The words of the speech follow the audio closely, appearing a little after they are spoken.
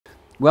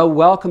Well,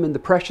 welcome in the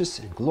precious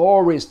and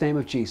glorious name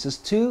of Jesus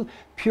to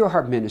Pure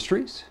Heart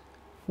Ministries.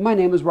 My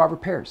name is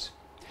Robert Pears.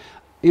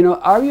 You know,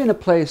 are you in a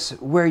place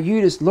where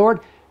you just, Lord,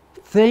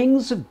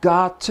 things have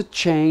got to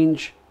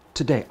change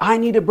today. I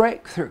need a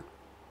breakthrough.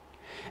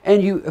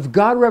 And you have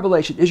got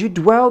revelation. As you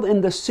dwell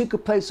in the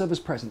secret place of His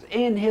presence,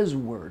 in His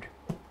Word,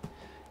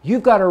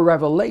 you've got a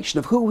revelation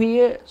of who He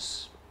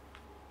is.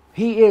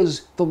 He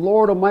is the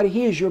Lord Almighty.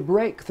 He is your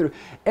breakthrough.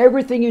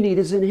 Everything you need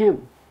is in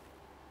Him.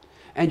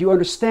 And you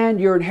understand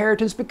your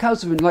inheritance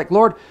because of Him. Like,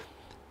 Lord,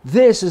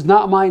 this is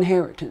not my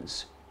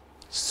inheritance.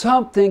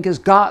 Something has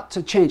got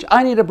to change.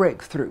 I need a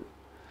breakthrough.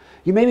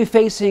 You may be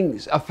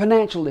facing a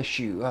financial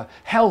issue, a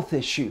health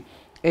issue,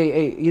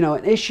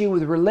 an issue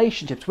with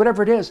relationships,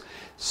 whatever it is.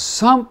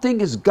 Something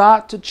has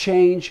got to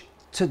change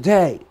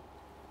today.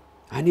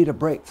 I need a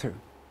breakthrough.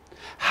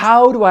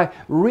 How do I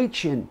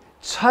reach in,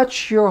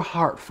 touch your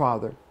heart,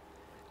 Father,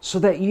 so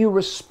that you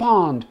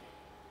respond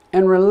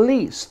and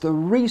release the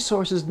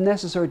resources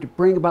necessary to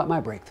bring about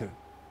my breakthrough?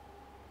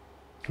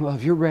 Well,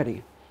 if you're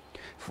ready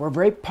for a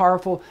very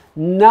powerful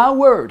now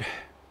word,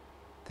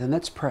 then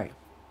let's pray.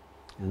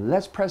 And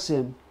let's press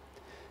in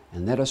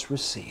and let us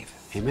receive.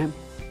 Amen.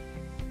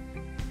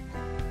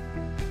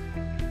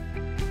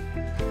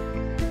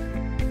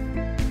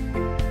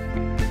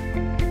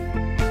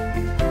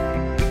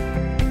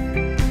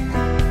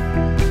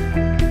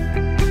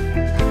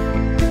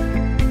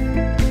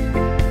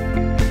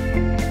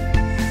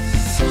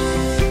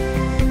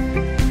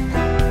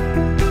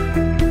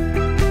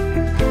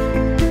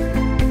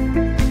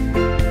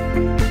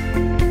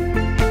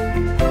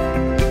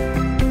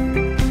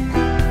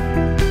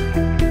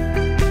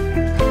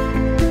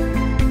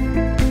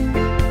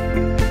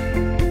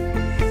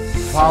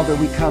 Father,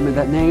 we come in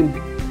that name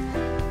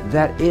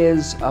that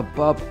is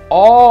above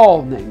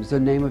all names, the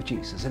name of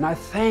Jesus. And I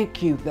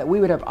thank you that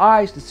we would have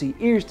eyes to see,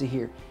 ears to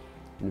hear,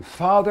 and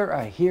Father,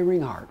 a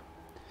hearing heart.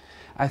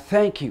 I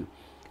thank you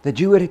that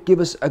you would give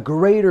us a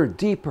greater,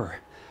 deeper,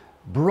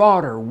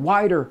 broader,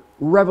 wider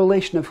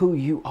revelation of who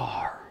you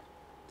are,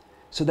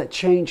 so that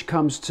change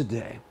comes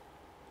today,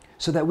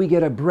 so that we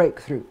get a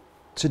breakthrough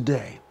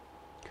today.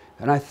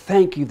 And I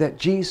thank you that,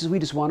 Jesus, we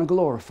just want to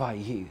glorify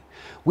you.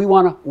 We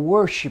want to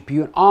worship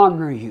you and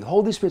honor you.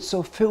 Holy Spirit,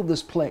 so fill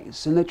this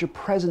place and let your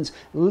presence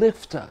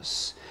lift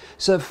us.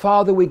 So,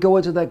 Father, we go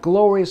into that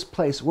glorious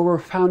place where we're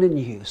found in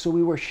you. So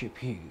we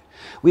worship you.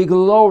 We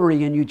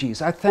glory in you,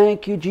 Jesus. I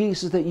thank you,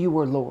 Jesus, that you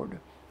are Lord.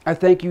 I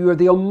thank you are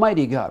the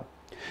Almighty God,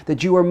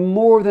 that you are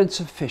more than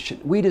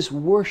sufficient. We just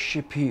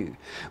worship you.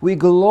 We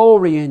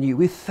glory in you.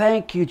 We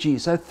thank you,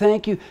 Jesus. I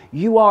thank you.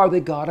 You are the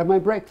God of my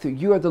breakthrough.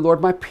 You are the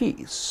Lord my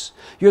peace.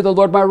 You're the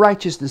Lord my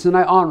righteousness, and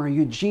I honor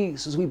you,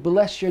 Jesus. We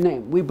bless your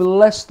name. We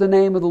bless the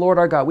name of the Lord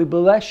our God. We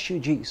bless you,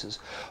 Jesus.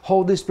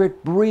 Holy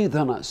Spirit, breathe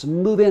on us,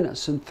 move in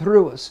us and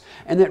through us,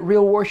 and that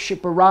real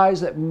worship arise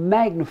that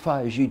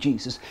magnifies you,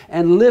 Jesus,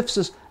 and lifts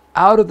us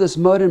out of this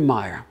mud and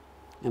mire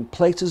and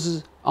places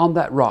us on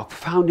that rock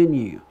found in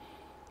you,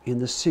 in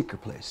the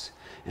secret place.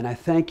 And I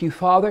thank you,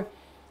 Father,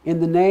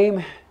 in the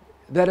name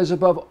that is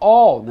above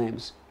all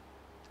names,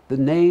 the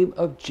name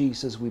of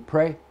Jesus, we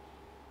pray.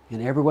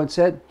 And everyone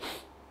said,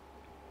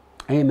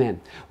 amen.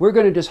 We're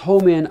going to just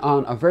home in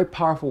on a very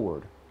powerful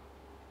word.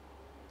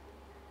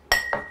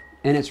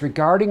 And it's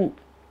regarding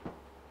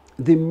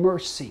the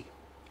mercy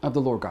of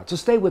the Lord God. So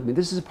stay with me.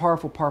 This is a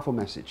powerful, powerful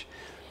message.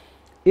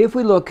 If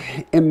we look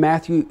in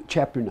Matthew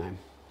chapter 9,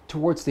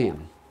 towards the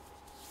end,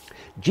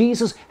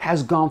 Jesus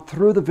has gone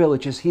through the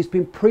villages. He's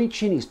been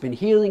preaching, he's been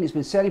healing, he's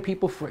been setting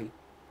people free.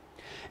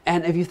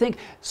 And if you think,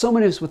 so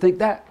many of us would think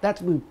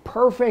that's been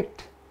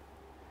perfect.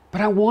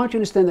 But I want you to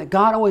understand that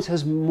God always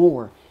has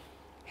more.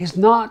 He's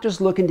not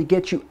just looking to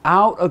get you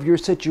out of your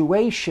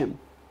situation.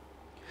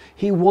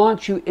 He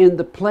wants you in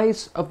the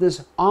place of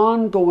this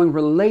ongoing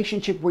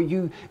relationship where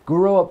you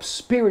grow up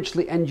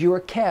spiritually and you are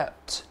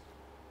kept.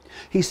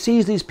 He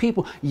sees these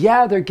people,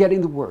 yeah, they're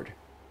getting the word.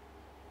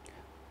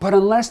 But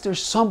unless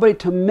there's somebody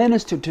to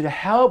minister to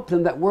help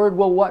them, that word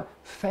will what?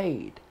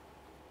 Fade.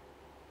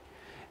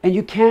 And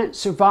you can't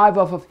survive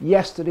off of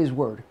yesterday's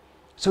word.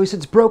 So he said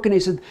it's broken. He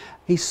said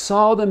he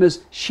saw them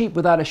as sheep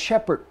without a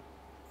shepherd.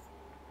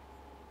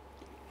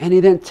 And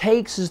he then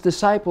takes his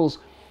disciples,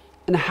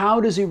 and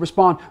how does he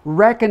respond?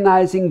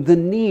 Recognizing the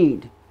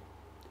need,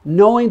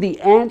 knowing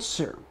the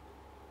answer.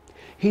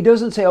 He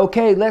doesn't say,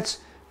 okay,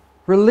 let's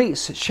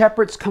release,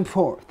 shepherds come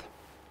forth.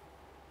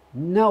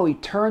 No, he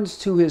turns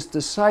to his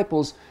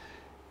disciples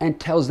and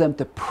tells them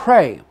to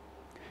pray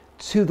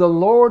to the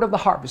Lord of the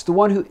harvest, the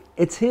one who,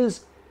 it's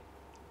his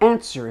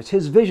answer, it's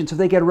his vision, so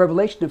they get a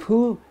revelation of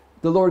who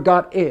the Lord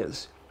God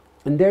is.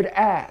 And they're to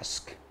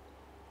ask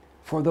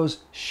for those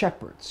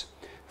shepherds,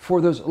 for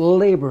those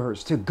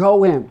laborers to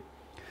go in,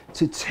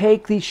 to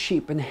take these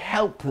sheep and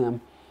help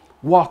them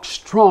walk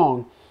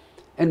strong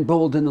and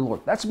bold in the Lord.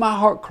 That's my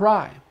heart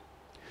cry.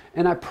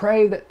 And I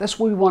pray that that's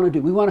what we want to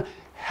do. We want to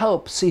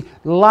help see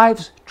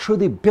lives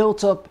truly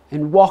built up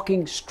and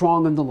walking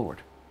strong in the Lord.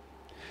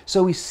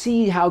 So we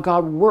see how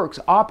God works,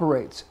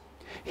 operates.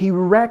 He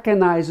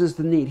recognizes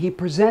the need. He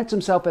presents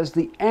himself as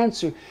the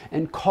answer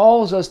and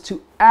calls us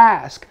to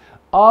ask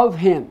of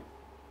him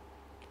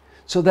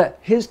so that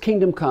his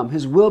kingdom come,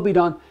 his will be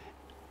done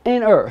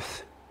in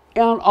earth,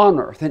 on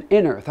earth, and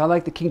in earth. I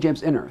like the King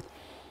James, in earth,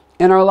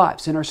 in our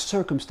lives, in our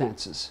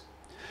circumstances.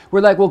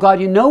 We're like, well,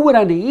 God, you know what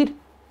I need,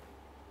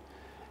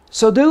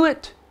 so do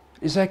it.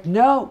 He's like,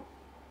 no,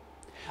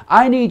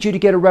 I need you to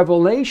get a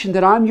revelation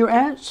that I'm your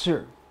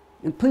answer.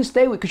 And please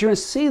stay with, because you're going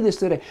to see this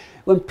today.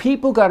 When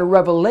people got a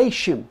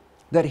revelation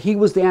that he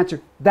was the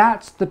answer,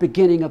 that's the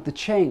beginning of the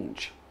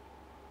change.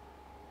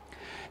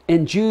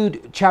 In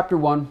Jude chapter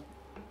 1,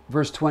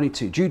 verse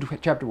 22, Jude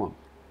chapter 1.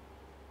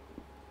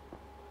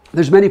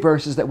 There's many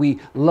verses that we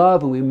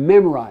love and we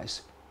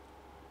memorize,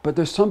 but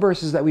there's some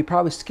verses that we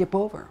probably skip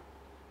over.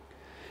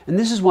 And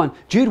this is one,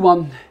 Jude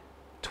 1,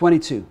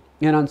 22.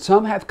 And on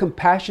some have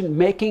compassion,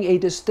 making a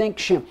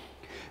distinction.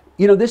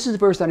 You know, this is a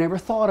verse I never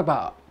thought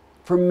about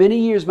for many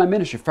years in my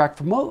ministry, in fact,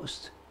 for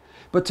most.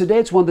 But today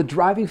it's one of the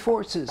driving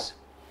forces,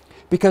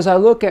 because I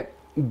look at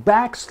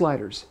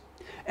backsliders,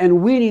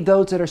 and we need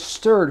those that are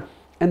stirred.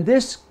 And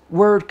this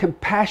word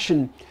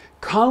compassion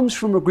comes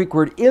from a Greek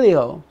word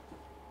ilio,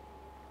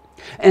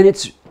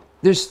 and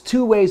there's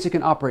two ways it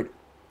can operate,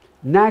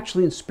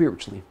 naturally and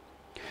spiritually.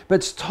 But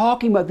it's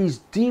talking about these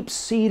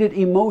deep-seated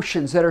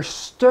emotions that are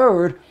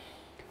stirred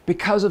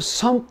because of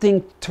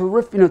something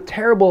terrific,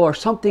 terrible, or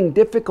something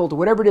difficult, or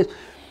whatever it is.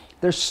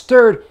 They're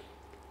stirred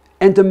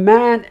and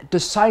demand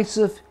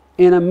decisive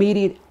and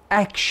immediate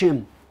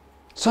action.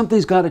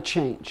 Something's got to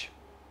change.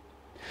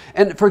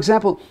 And for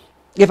example,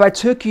 if I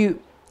took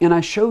you and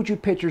I showed you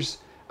pictures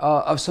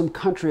of some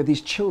country of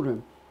these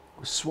children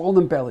with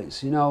swollen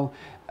bellies,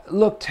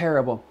 look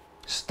terrible,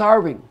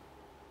 starving,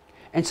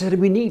 and said,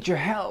 we need your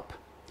help.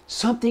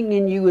 Something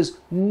in you is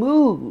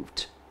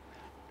moved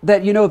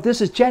that, if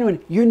this is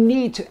genuine, you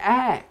need to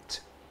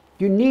act.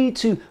 You need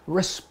to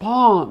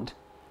respond.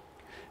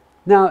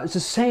 Now, it's the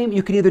same.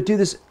 You can either do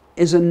this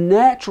as a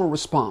natural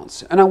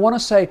response. And I want to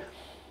say,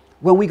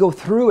 when we go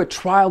through a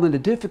trial and a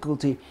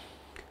difficulty,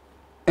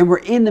 and we're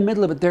in the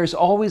middle of it, there's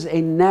always a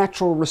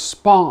natural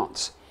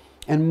response.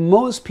 And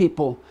most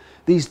people,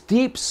 these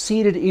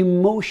deep-seated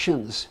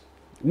emotions,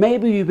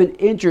 maybe you've been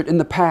injured in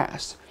the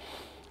past,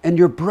 and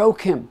you're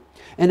broken,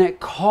 and it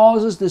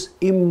causes this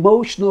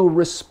emotional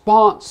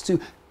response to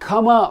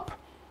come up,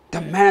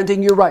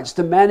 demanding your rights,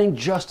 demanding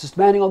justice,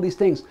 demanding all these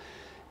things.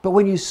 But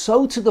when you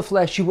sow to the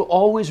flesh, you will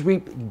always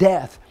reap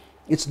death.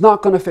 It's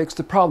not going to fix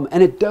the problem,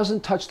 and it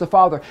doesn't touch the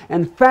Father.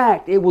 In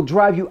fact, it will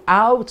drive you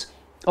out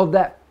of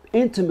that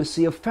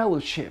intimacy of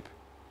fellowship.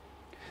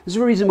 This is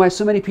the reason why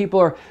so many people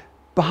are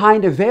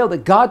behind a veil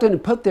that God didn't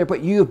put there,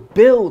 but you have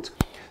built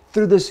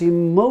through these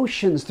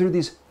emotions, through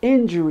these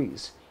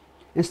injuries.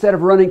 Instead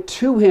of running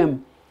to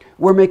Him,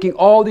 we're making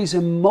all these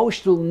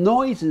emotional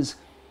noises,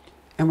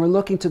 and we're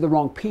looking to the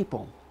wrong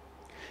people.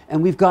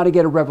 And we've got to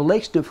get a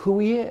revelation of who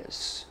He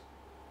is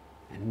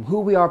and who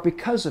we are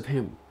because of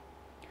Him,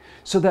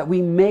 so that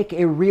we make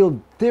a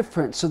real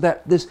difference, so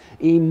that this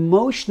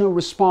emotional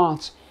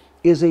response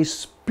is a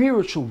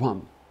spiritual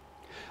one.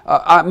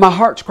 My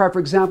heart's cry, for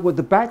example, with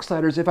the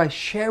backsliders, if I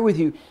share with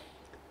you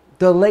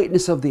the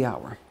lateness of the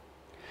hour,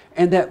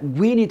 and that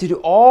we need to do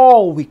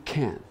all we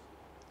can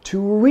to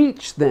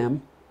reach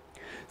them,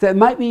 that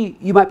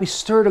you might be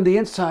stirred on the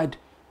inside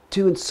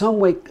to in some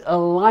way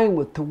align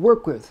with, to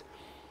work with,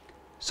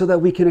 so that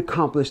we can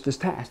accomplish this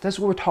task. That's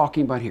what we're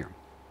talking about here.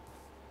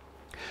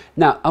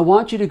 Now, I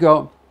want you to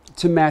go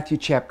to Matthew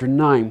chapter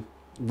 9,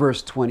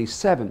 verse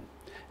 27,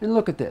 and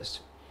look at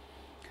this.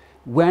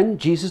 When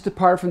Jesus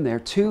departed from there,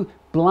 2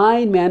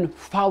 blind men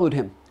followed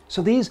Him.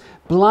 So these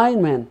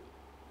blind men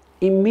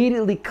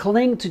immediately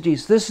cling to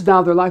Jesus. This is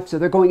now their life, so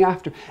they're going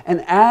after.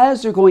 And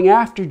as they're going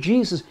after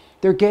Jesus,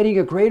 they're getting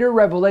a greater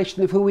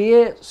revelation of who He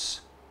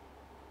is.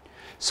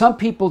 Some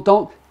people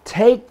don't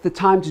take the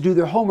time to do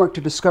their homework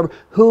to discover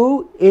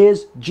who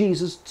is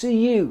Jesus to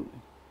you.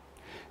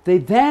 They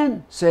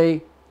then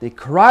say, they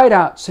cried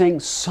out saying,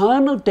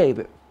 Son of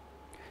David,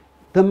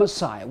 the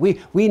Messiah.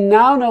 We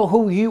now know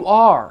who you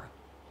are.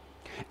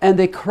 And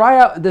they cry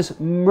out this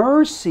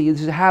mercy,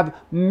 to have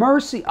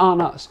mercy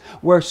on us.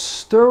 We're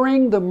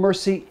stirring the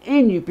mercy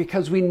in you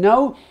because we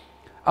know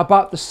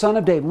about the Son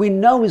of David. We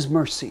know His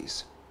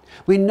mercies.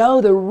 We know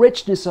the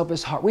richness of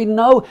His heart. We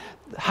know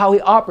how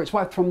He operates.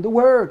 Why? From the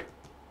Word.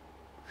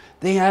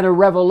 They had a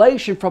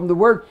revelation from the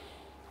Word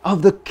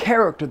of the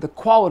character, the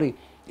quality.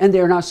 And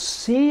they're now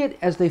seeing it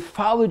as they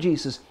follow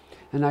Jesus.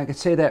 And I could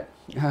say that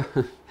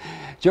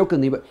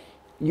jokingly, but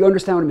you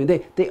understand what I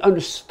mean. They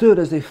understood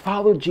as they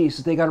followed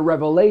Jesus. They got a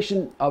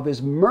revelation of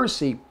His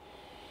mercy.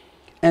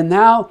 And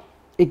now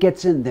it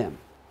gets in them.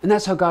 And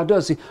that's how God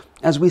does. See,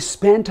 as we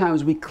spend time,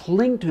 as we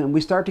cling to Him,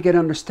 we start to get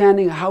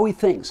understanding of how He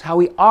thinks, how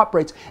He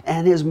operates,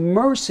 and His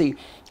mercy.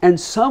 And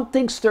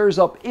something stirs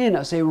up in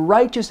us, a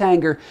righteous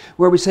anger,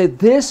 where we say,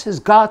 this has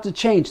got to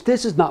change.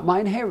 This is not my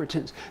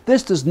inheritance.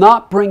 This does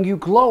not bring you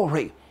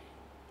glory.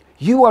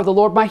 You are the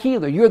Lord my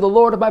healer. You're the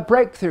Lord of my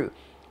breakthrough.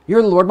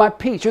 You're the Lord my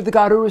peace. You're the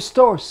God who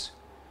restores.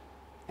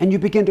 And you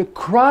begin to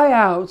cry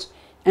out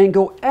and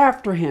go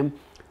after him,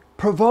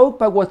 provoked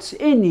by what's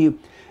in you,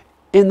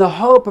 in the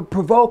hope of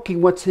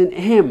provoking what's in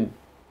him.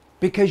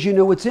 Because you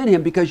know what's in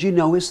him, because you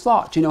know his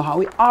thoughts, you know how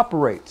he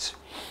operates.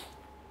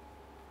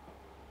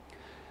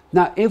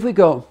 Now, if we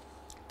go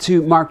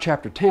to Mark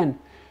chapter 10,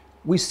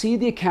 we see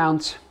the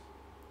accounts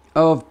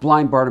of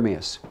blind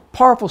Bartimaeus.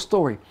 Powerful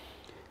story.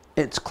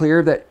 It's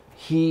clear that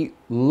he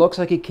looks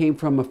like he came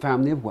from a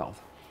family of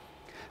wealth,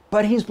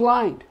 but he's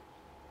blind,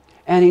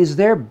 and he's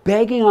there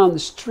begging on the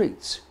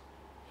streets.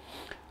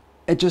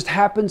 It just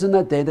happens in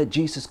that day that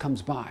Jesus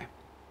comes by,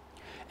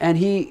 and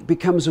he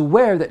becomes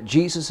aware that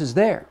Jesus is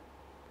there.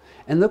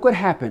 And look what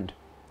happened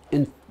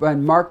in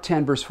Mark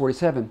 10, verse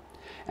 47.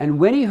 And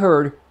when he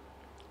heard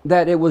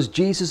that it was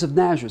Jesus of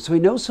Nazareth, so he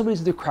knows somebody's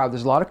in the crowd,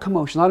 there's a lot of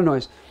commotion, a lot of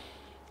noise,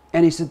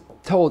 and he said,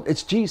 told,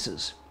 it's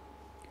Jesus.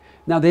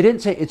 Now, they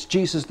didn't say it's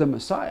Jesus the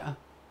Messiah.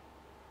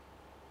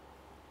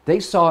 They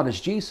saw it as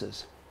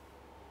Jesus.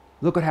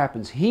 Look what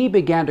happens. He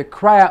began to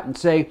cry out and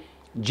say,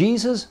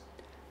 Jesus,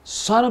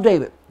 Son of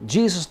David,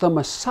 Jesus the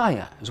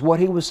Messiah, is what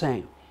he was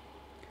saying.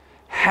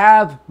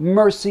 Have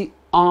mercy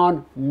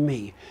on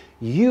me.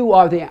 You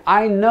are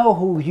I know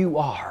who you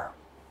are.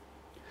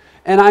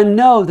 And I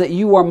know that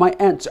you are my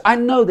answer. I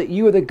know that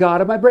you are the God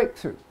of my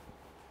breakthrough.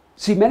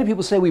 See, many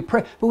people say we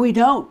pray, but we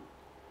don't.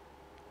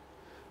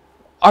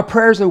 Our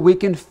prayers are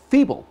weak and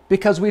feeble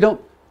because we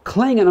don't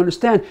cling and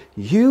understand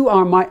you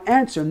are my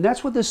answer. And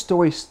that's what this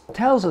story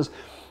tells us,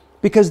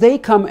 because they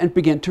come and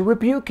begin to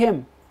rebuke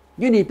him.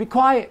 You need to be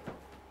quiet.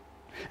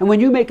 And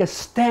when you make a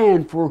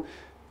stand for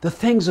the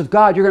things of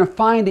God, you're going to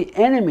find the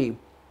enemy,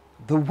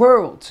 the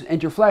world,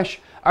 and your flesh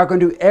are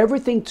going to do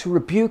everything to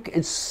rebuke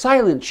and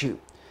silence you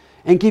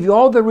and give you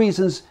all the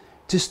reasons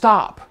to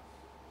stop.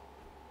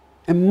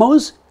 And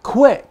most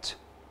quit.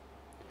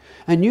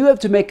 And you have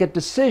to make a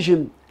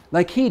decision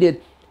like he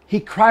did. He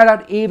cried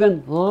out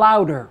even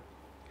louder,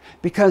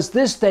 because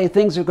this day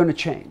things are going to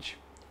change.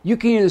 You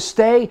can either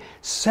stay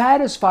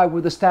satisfied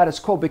with the status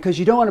quo because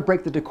you don't want to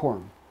break the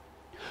decorum,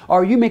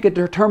 or you make a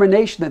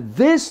determination that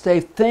this day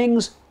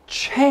things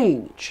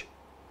change.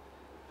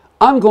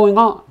 I'm going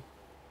on.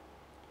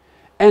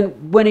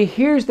 And when he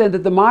hears then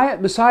that the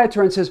Messiah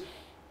turns and says,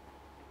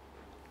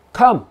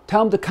 come,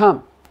 tell him to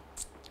come.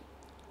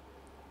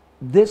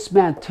 This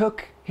man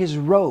took his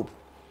robe,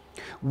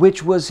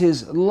 which was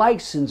his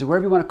license, or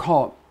whatever you want to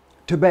call it,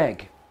 to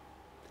beg,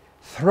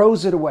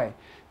 throws it away,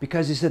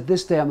 because he said,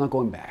 this day I'm not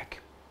going back.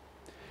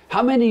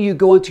 How many of you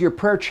go into your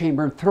prayer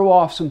chamber and throw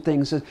off some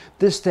things and say,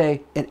 this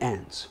day it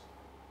ends?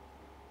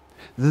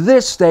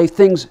 This day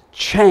things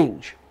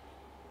change.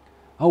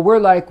 Oh, we're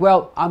like,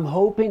 well, I'm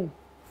hoping,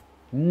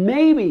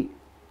 maybe.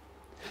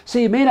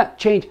 See, it may not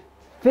change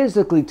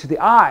physically to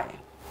the eye,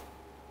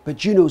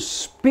 but you know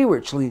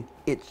spiritually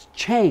it's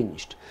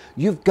changed.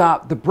 You've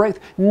got the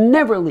breakthrough.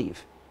 Never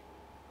leave.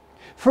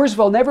 First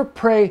of all, never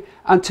pray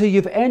until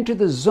you've entered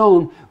the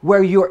zone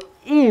where you're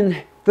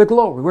in the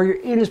glory, where you're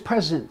in his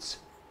presence.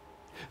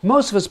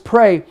 Most of us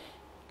pray,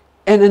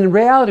 and in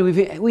reality,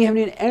 we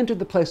haven't even entered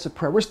the place of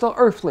prayer. We're still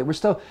earthly. We're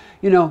still,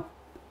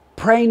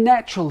 praying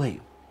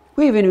naturally.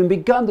 We haven't even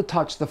begun to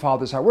touch the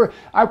Father's heart.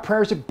 Our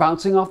prayers are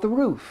bouncing off the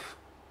roof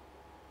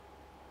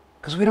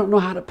because we don't know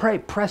how to pray.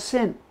 Press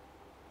in.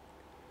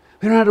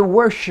 We don't know how to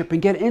worship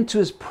and get into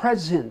his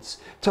presence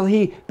till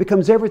he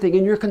becomes everything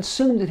and you're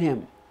consumed in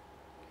him.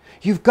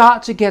 You've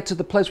got to get to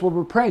the place where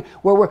we're praying,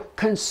 where we're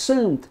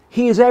consumed.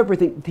 He is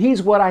everything.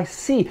 He's what I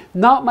see,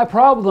 not my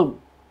problem.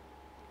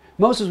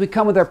 Most of us, we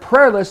come with our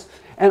prayer list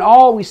and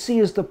all we see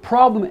is the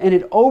problem, and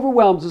it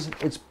overwhelms us.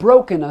 It's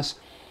broken us.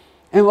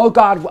 And, oh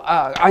God,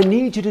 I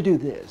need you to do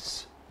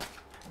this.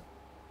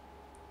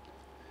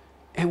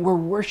 And we're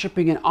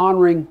worshiping and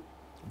honoring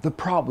the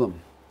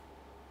problem.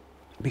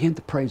 Begin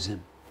to praise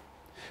him.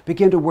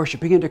 Begin to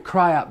worship. Begin to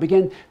cry out.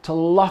 Begin to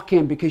lock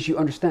in, because you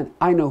understand,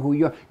 I know who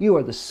you are. You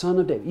are the Son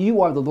of David.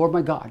 You are the Lord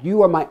my God.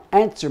 You are my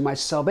answer, my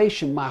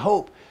salvation, my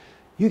hope.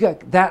 You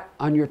got that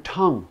on your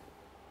tongue.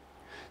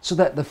 So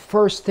that the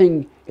first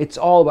thing, it's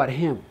all about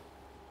him.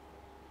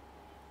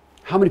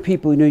 How many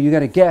people, you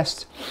got a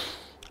guest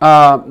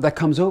that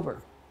comes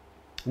over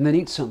and they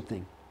need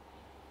something.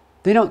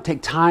 They don't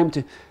take time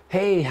to,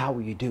 hey, how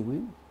are you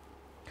doing?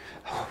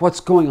 What's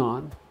going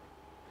on?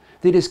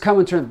 They just come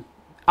and turn,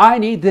 I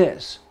need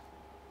this.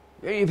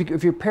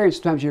 If your parents,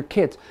 sometimes your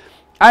kids,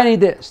 I need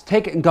this,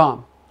 take it and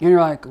gone. And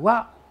you're like,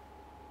 wow,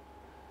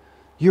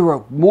 you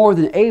are more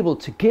than able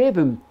to give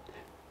him,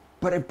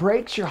 but it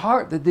breaks your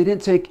heart that they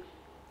didn't take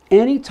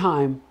any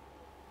time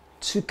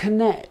to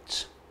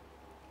connect,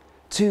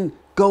 to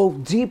go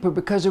deeper,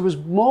 because there was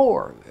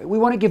more. We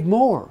want to give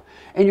more.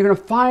 And you're going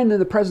to find in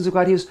the presence of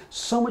God, he has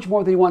so much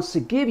more that he wants to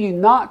give you,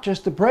 not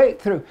just the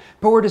breakthrough,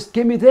 but we're just,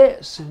 give me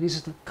this. And he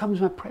says, come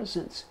to my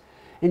presence.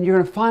 And you're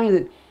going to find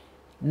that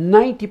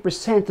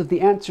 90% of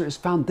the answer is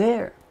found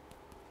there.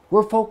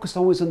 We're focused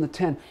always on the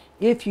 10.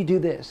 If you do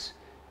this.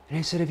 And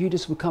he said, if you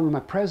just would come in my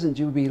presence,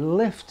 you would be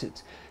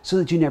lifted so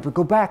that you never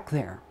go back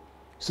there.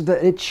 So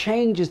that it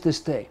changes this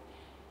day.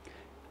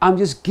 I'm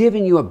just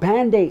giving you a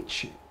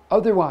bandage.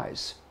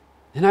 Otherwise,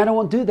 And I don't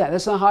want to do that.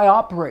 That's not how I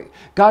operate.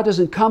 God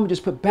doesn't come and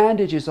just put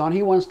bandages on.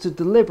 He wants to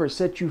deliver,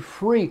 set you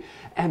free,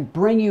 and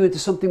bring you into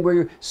something where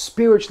you're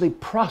spiritually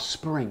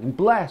prospering and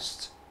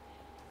blessed.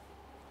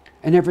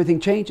 And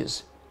everything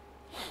changes.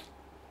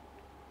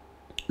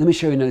 Let me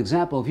show you an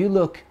example. If you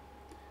look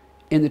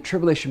in the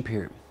tribulation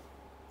period,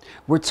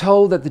 we're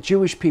told that the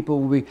Jewish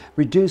people will be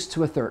reduced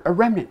to a third, a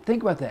remnant.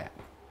 Think about that.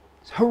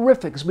 It's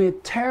horrific. It's going to be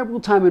a terrible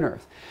time on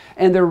earth.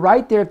 And they're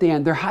right there at the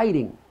end. They're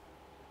hiding.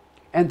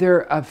 And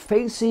they're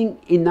facing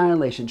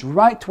annihilation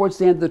right towards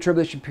the end of the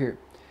tribulation period.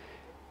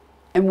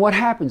 And what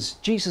happens?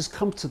 Jesus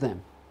comes to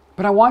them.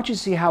 But I want you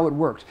to see how it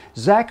works.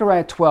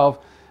 Zechariah 12,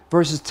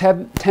 verses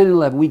 10 and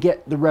 11, we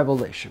get the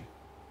revelation.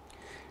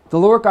 The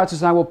Lord God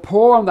says, I will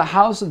pour on the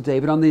house of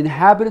David, on the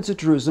inhabitants of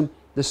Jerusalem,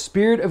 the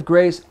spirit of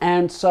grace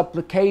and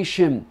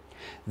supplication.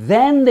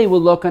 Then they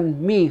will look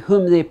on me,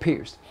 whom they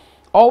pierced.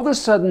 All of a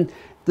sudden,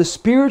 the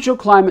spiritual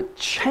climate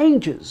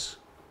changes.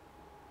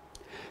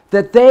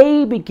 That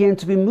they begin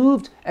to be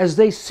moved as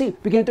they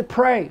begin to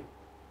pray.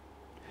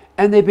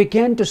 And they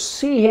begin to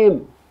see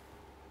Him.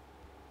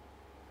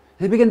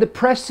 They begin to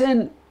press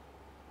in.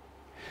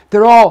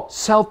 They're all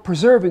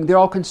self-preserving. They're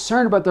all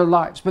concerned about their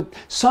lives. But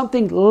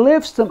something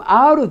lifts them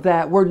out of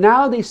that where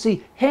now they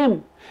see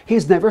Him.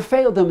 He's never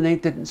failed them and they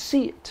didn't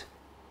see it.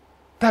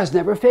 God's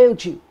never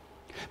failed you.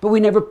 But we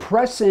never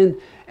press in,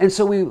 and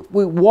so we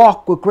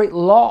walk with great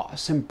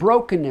loss and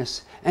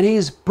brokenness. And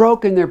He's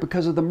broken there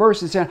because of the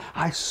mercy. Saying,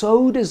 I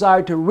so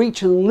desire to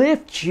reach and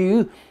lift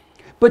you,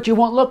 but you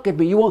won't look at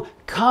me. You won't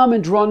come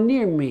and draw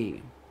near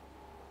me.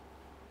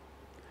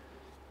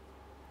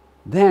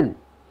 Then,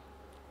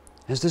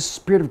 as this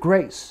Spirit of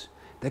grace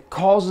that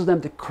causes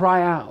them to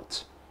cry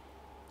out,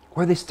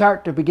 where they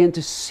start to begin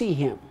to see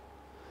Him,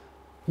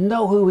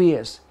 know who He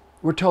is.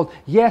 We're told,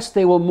 yes,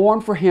 they will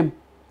mourn for Him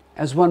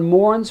as one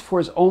mourns for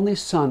his only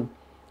son,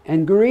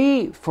 and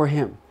grieve for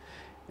him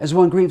as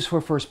one grieves for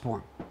a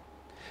firstborn.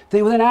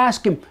 They will then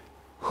ask Him,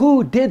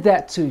 who did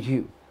that to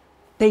you?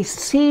 They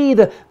see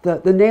the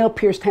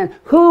nail-pierced hand.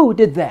 Who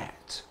did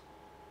that?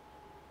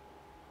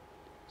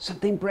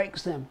 Something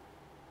breaks them.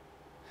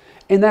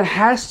 And that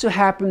has to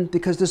happen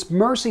because this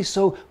mercy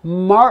so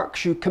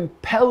marks you,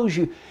 compels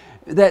you,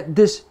 that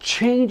this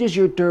changes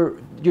your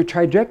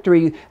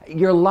trajectory,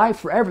 your life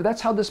forever.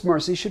 That's how this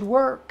mercy should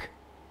work.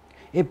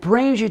 It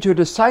brings you to a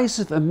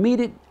decisive,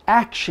 immediate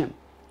action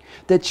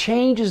that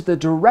changes the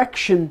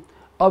direction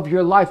of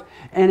your life.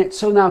 And it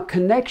so now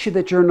connects you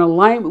that you're in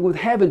alignment with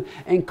heaven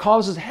and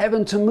causes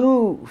heaven to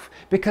move,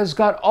 because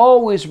God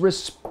always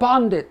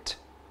responded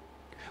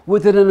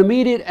with an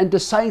immediate and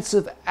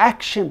decisive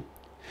action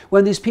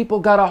when these people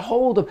got a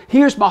hold of,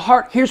 here's my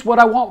heart, here's what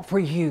I want for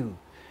you.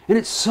 And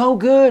it's so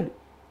good.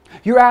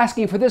 You're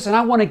asking for this and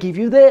I want to give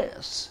you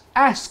this.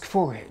 Ask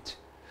for it.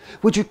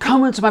 Would you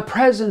come into my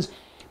presence,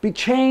 be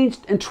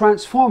changed and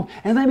transformed,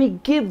 and let me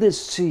give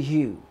this to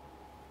you.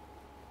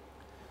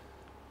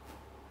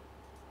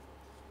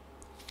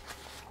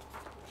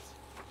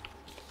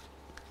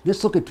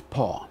 Let's look at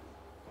Paul.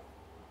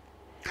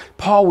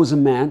 Paul was a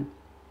man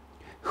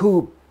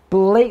who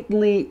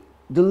blatantly,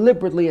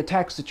 deliberately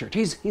attacks the church.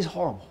 He's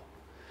horrible.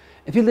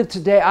 If he lived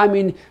today, I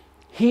mean,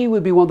 he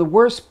would be one of the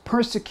worst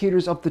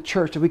persecutors of the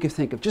church that we could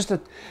think of.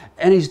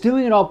 And he's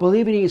doing it all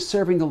believing he is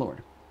serving the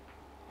Lord.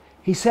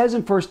 He says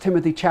in 1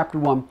 Timothy chapter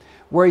 1,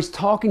 where he's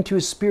talking to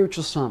his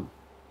spiritual son.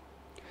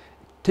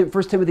 1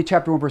 Timothy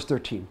chapter 1, verse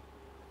 13.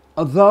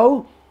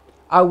 Although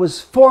I was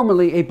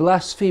formerly a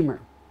blasphemer,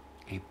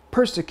 a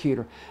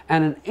persecutor,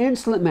 and an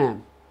insolent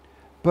man,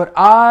 but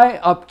I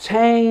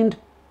obtained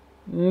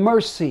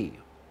mercy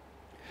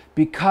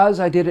because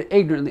I did it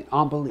ignorantly,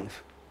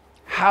 unbelief.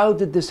 How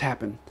did this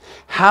happen?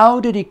 How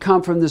did he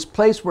come from this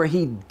place where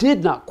he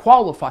did not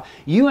qualify?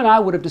 You and I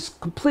would have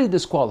completely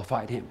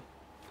disqualified him.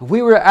 If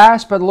we were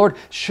asked by the Lord,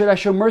 should I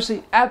show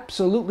mercy?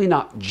 Absolutely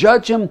not.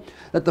 Judge him,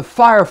 let the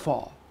fire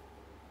fall.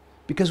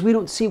 Because we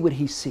don't see what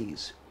he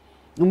sees.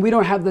 And we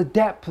don't have the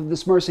depth of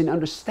this mercy and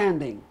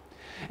understanding.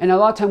 And a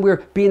lot of time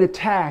we're being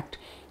attacked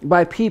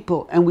by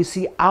people and we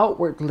see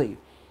outwardly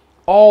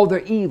all their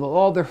evil,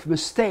 all their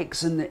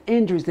mistakes and the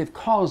injuries they've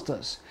caused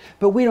us.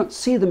 But we don't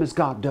see them as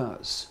God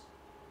does.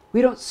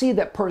 We don't see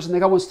that person that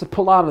God wants to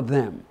pull out of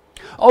them.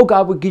 Oh,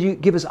 God would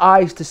give us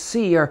eyes to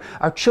see our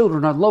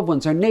children, our loved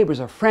ones, our neighbors,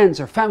 our friends,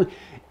 our family,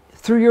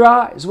 through your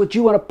eyes, what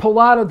you want to pull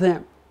out of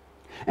them.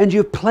 And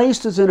you've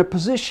placed us in a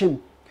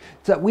position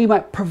that we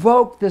might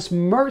provoke this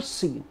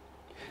mercy,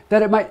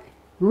 that it might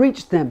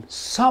reach them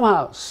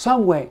somehow,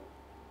 some way,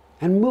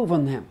 and move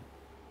on them.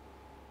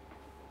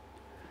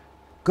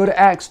 Go to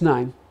Acts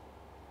 9.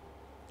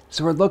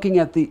 So we're looking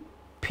at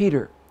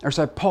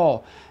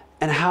Paul,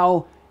 and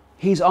how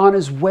he's on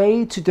his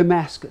way to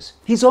Damascus.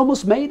 He's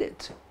almost made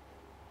it.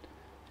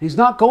 He's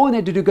not going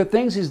there to do good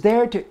things. He's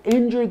there to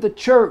injure the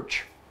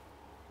church.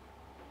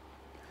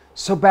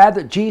 So bad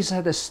that Jesus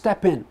had to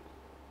step in.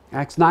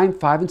 Acts 9,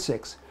 5, and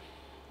 6.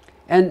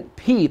 And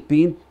he,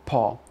 being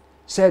Paul,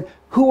 said,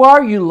 who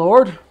are you,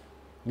 Lord?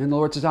 And the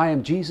Lord says, I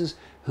am Jesus,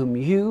 whom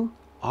you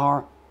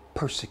are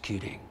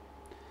persecuting.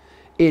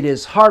 It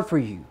is hard for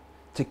you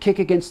to kick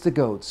against the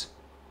goads.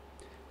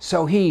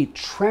 So he,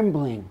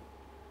 trembling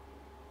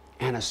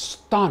and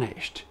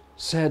astonished,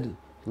 said,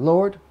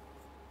 Lord,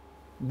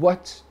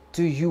 what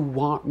do you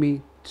want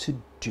me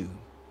to do?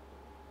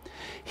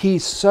 He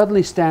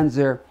suddenly stands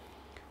there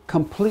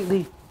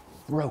completely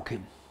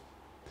broken.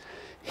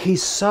 He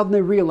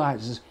suddenly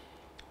realizes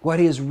what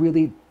he has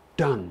really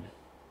done.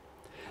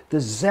 The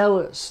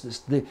zealousness,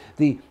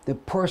 the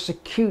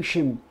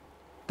persecution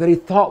that he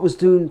thought was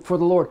doing for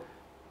the Lord,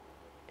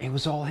 it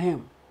was all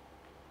him.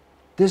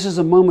 This is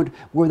a moment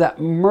where that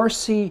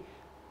mercy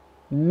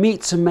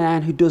meets a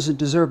man who doesn't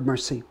deserve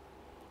mercy,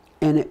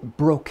 and it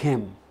broke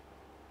him.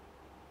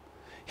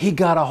 He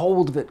got a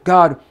hold of it.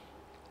 God,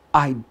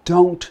 I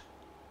don't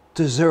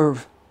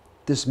deserve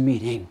this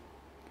meeting.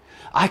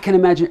 I can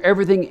imagine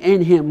everything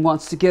in him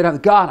wants to get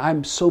out. God,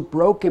 I'm so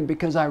broken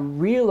because I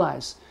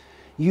realize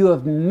you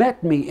have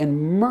met me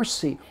in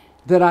mercy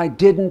that I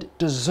didn't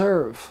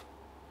deserve.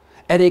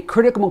 At a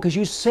critical moment, because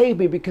you saved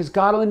me, because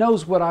God only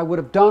knows what I would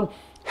have done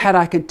had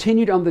I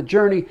continued on the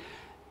journey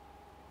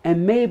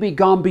and maybe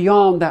gone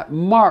beyond that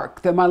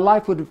mark, that my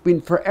life would have been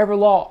forever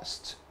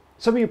lost.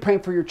 Some of you are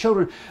praying for your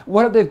children.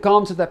 What if they've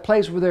gone to that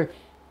place where they're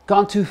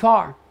gone too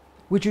far?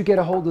 Would you get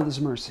a hold of this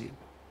mercy?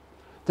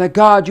 That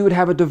God, you would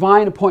have a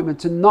divine appointment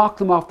to knock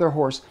them off their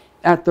horse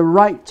at the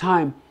right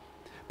time.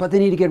 But they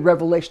need to get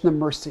revelation of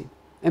mercy.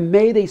 And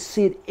may they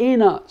see it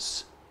in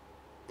us.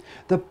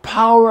 The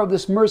power of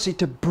this mercy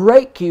to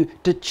break you,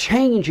 to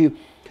change you,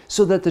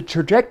 so that the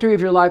trajectory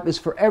of your life is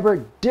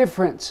forever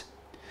different.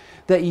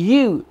 That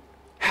you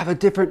have a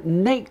different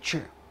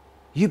nature.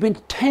 You've been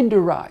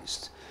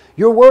tenderized.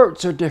 Your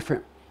words are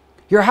different.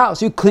 Your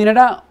house, you clean it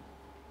out.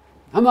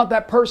 I'm not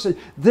that person.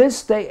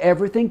 This day,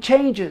 everything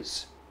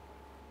changes.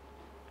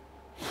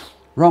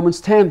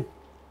 Romans 10.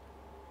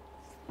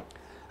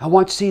 I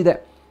want you to see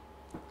that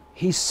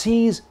he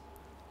sees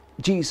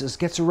Jesus,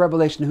 gets a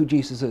revelation of who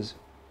Jesus is,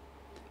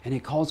 and he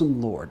calls him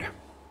Lord.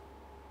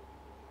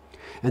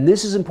 And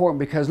this is important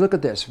because look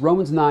at this.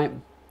 Romans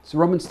 10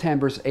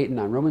 verse 8 and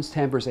 9. Romans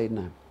 10 verse 8 and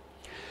 9.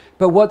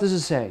 But what does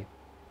it say?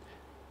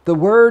 The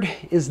word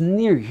is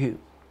near you,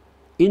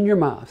 in your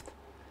mouth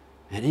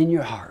and in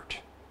your heart.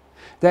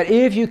 That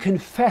if you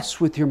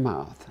confess with your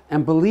mouth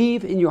and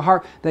believe in your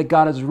heart that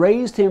God has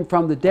raised him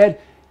from the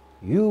dead,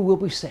 you will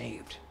be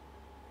saved.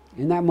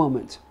 In that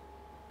moment,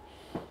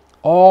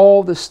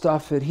 all the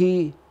stuff that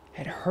he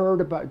had heard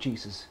about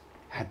Jesus,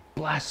 had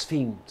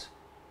blasphemed,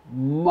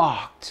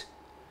 mocked,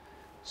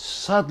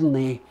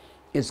 suddenly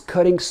is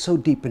cutting so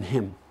deep in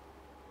him.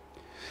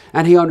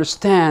 And he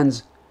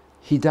understands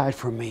he died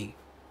for me.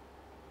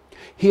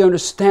 He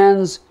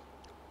understands,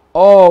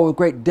 with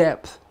great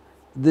depth,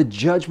 the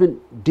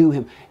judgment due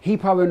him. He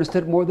probably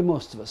understood more than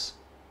most of us.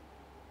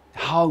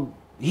 How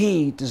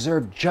he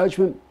deserved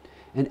judgment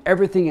and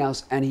everything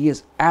else, and he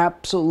is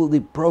absolutely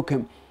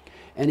broken.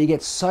 And he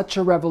gets such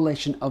a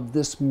revelation of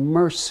this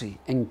mercy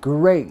and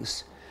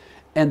grace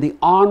and the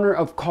honor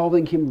of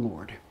calling him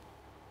Lord.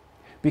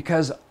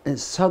 Because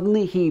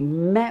suddenly he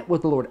met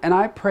with the Lord. And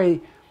I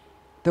pray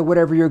that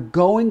whatever you're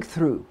going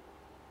through,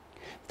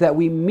 that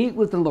we meet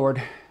with the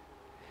Lord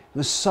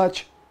with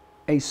such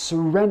a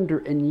surrender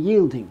and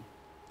yielding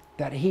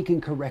that he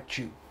can correct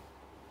you.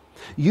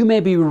 You may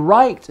be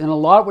right in a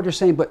lot of what you're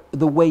saying, but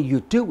the way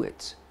you do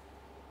it,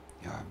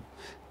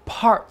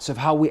 parts of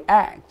how we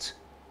act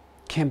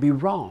can be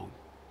wrong.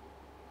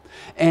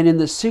 And in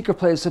the secret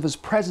place of his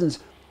presence,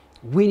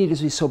 we need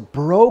to be so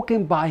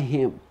broken by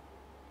him,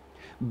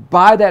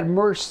 by that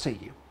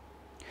mercy,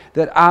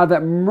 that out of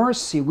that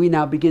mercy we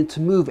now begin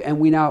to move and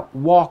we now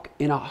walk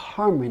in a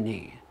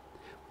harmony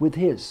with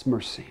his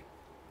mercy.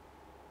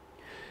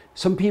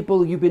 Some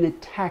people, you've been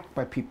attacked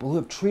by people who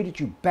have treated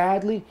you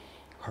badly,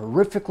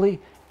 horrifically,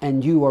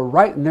 and you are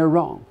right and they're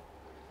wrong.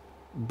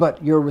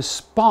 But your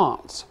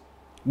response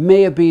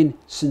may have been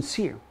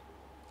sincere,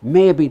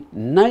 may have been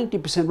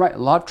 90% right, a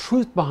lot of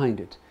truth behind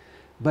it,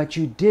 but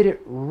you did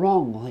it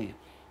wrongly.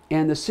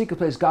 And in the secret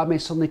place, God may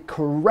suddenly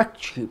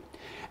correct you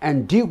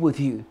and deal with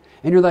you.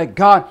 And you're like,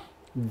 God,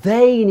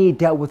 they need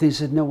dealt with. He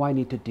said, no, I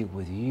need to deal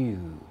with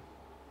you.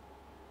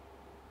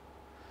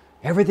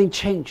 Everything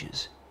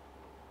changes.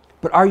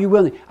 But are you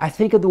willing? I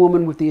think of the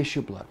woman with the issue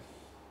of blood.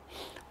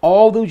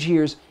 All those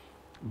years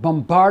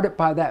bombarded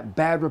by that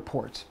bad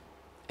report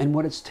and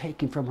what it's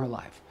taken from her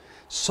life.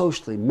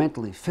 Socially,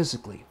 mentally,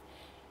 physically,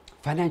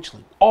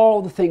 financially.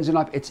 All the things in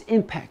life, it's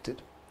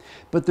impacted.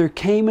 But there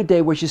came a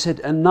day where she said,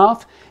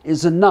 enough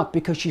is enough,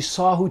 because she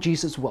saw who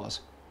Jesus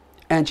was.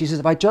 And she says,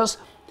 if I just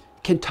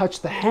can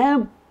touch the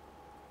hem,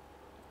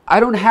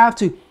 I don't have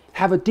to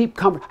have a deep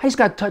conversation. I just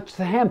got to touch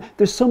the hem.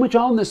 There's so much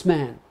on this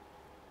man.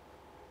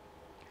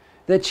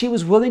 That she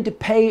was willing to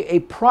pay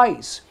a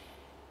price.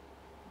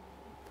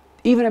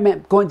 Even it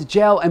meant going to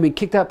jail and being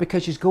kicked out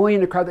because she's going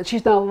in a crowd that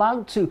she's not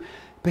allowed to.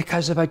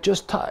 Because if I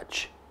just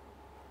touch.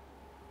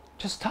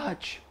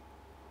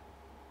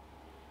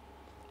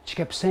 She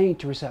kept saying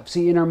to herself,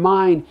 see, in her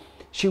mind,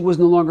 she was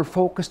no longer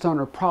focused on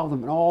her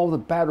problem and all the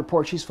bad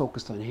reports. She's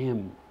focused on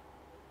him.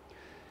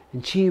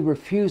 And she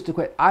refused to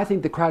quit. I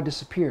think the crowd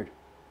disappeared.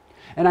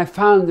 And I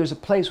found there's a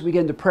place we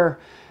get into prayer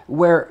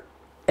where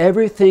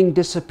everything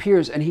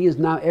disappears and He is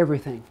now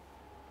everything.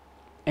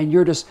 And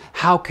you're just,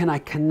 how can I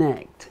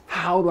connect?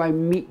 How do I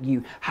meet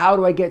you? How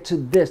do I get to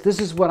this? This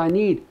is what I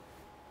need.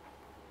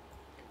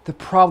 The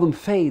problem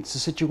fades, the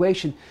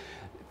situation,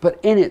 but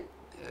in it,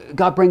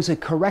 God brings a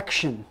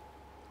correction.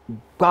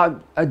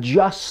 God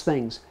adjusts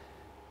things,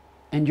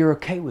 and you're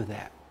okay with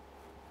that.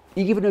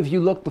 Even if you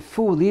look the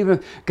fool, even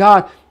if,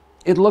 God,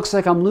 it looks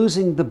like I'm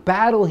losing the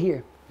battle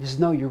here. He says,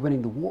 no, you're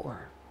winning the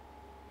war.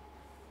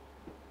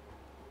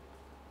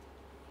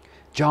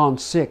 John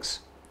 6,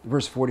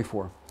 verse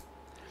 44.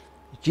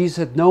 Jesus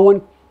said, no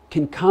one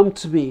can come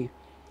to me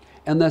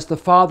unless the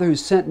Father who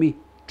sent me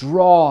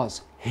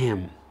draws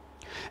him.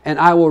 And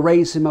I will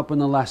raise him up on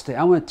the last day.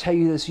 I want to tell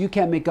you this. You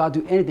can't make God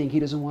do anything He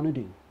doesn't want to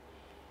do.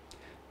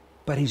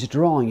 But He's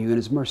drawing you in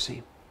His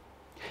mercy.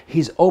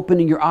 He's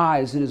opening your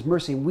eyes in His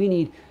mercy. We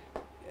need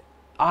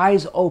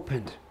eyes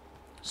opened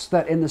so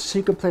that in the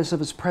secret place of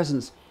His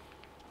presence,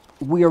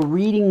 we are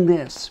reading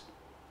this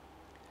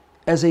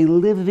as a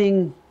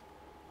living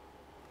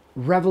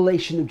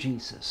revelation of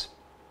Jesus.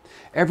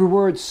 Every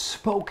word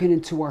spoken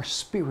into our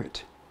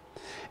spirit.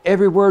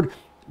 Every word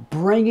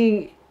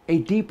bringing a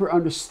deeper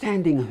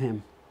understanding of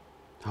Him,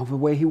 of the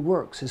way He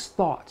works, His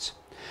thoughts.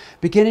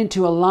 Beginning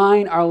to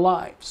align our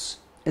lives.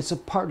 It's a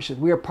partnership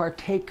we are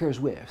partakers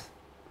with.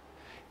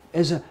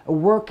 As a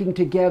working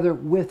together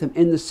with Him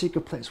in the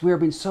secret place. We are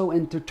being so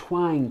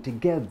intertwined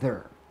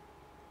together.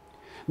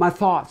 My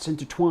thoughts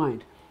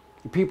intertwined.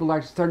 And people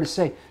are starting to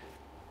say,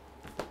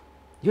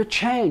 you're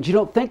changed. You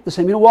don't think the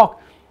same. You don't walk.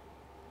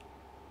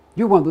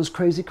 You're one of those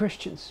crazy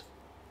Christians.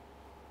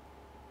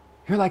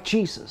 You're like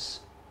Jesus.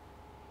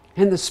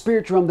 In the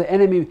spiritual realm, the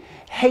enemy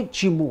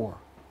hates you more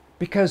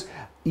because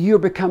you're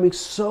becoming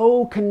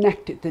so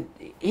connected that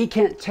he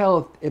can't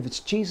tell if it's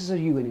Jesus or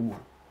you anymore.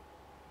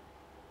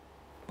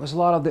 There's a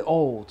lot of the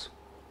old.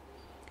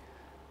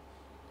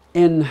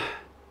 I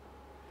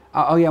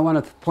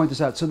want to point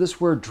this out. So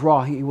this word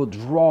draw, He will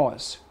draw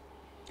us.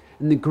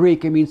 In the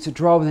Greek, it means to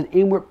draw with an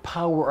inward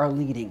power or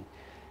leading.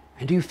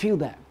 And do you feel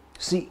that?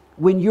 See,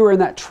 when you're in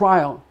that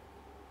trial,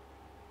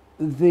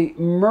 the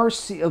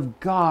mercy of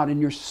God in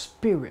your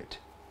spirit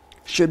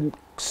should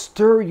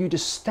stir you to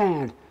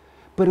stand,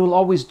 but it will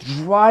always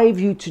drive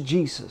you to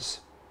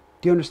Jesus.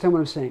 Do you understand what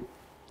I'm saying?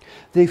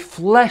 The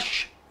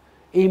flesh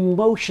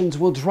emotions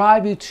will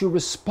drive you to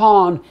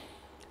respond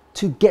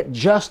to get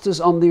justice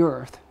on the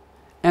earth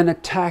and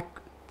attack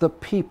the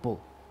people,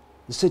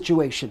 the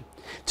situation,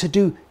 to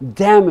do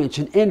damage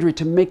and injury,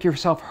 to make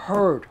yourself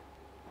heard.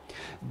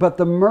 But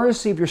the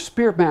mercy of your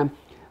spirit man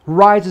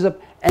rises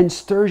up and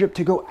stirs you up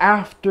to go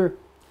after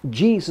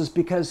Jesus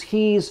because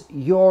He's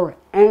your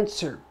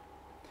answer.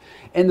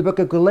 In the book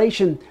of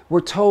Galatians,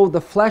 we're told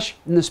the flesh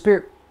and the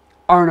spirit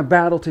are in a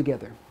battle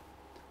together.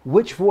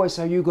 Which voice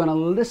are you going to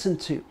listen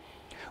to?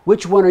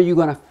 Which one are you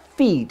going to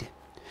feed?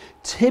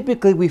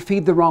 Typically, we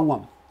feed the wrong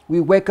one. We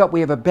wake up,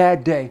 we have a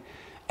bad day,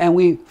 and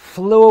we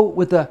flow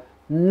with the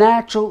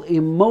natural,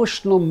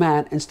 emotional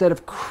man instead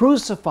of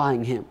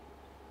crucifying him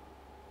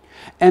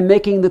and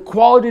making the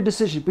quality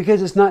decision,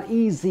 because it's not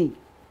easy.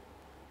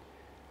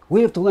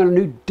 We have to learn a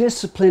new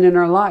discipline in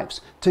our lives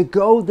to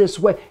go this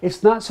way.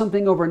 It's not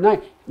something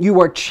overnight.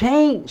 You are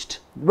changed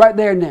right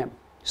there and then.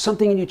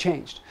 Something in you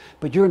changed.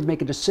 But you're going to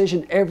make a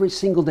decision every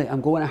single day.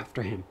 I'm going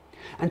after Him.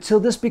 Until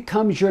this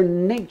becomes your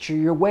nature,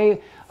 your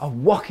way of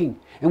walking.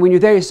 And when you're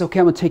there, you say, okay,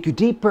 I'm going to take you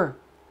deeper.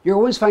 You're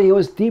always finding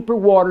always deeper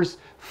waters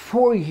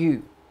for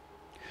you.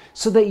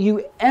 So that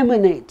you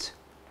emanate.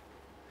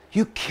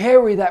 You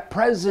carry that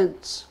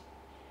presence.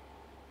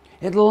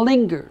 It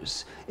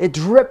lingers. It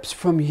drips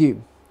from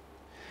you.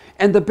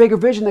 And the bigger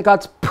vision that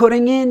God's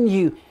putting in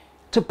you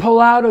to pull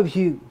out of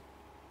you.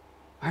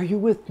 Are you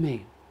with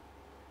me?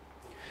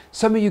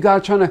 Some of you God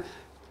are trying to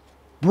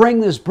bring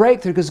this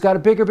breakthrough because He's got a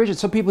bigger vision.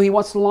 Some people He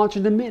wants to launch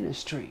into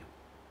ministry.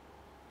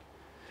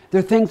 There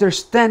are things that are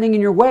standing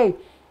in your way,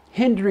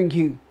 hindering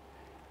you.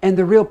 And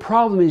the real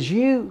problem is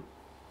you.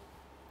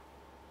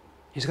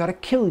 He's got to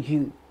kill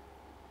you.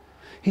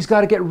 He's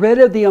got to get rid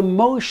of the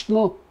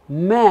emotional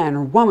man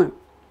or woman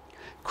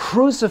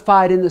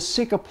crucified in the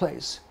secret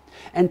place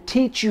and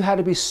teach you how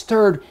to be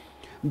stirred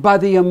by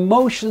the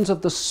emotions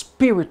of the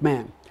spirit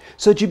man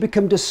so that you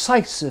become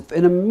decisive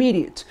and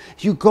immediate.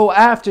 You go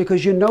after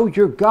because you know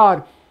you're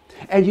God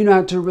and you know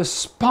how to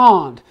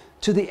respond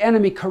to the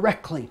enemy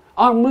correctly,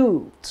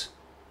 unmoved.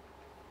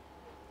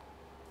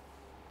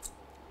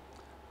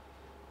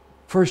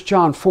 1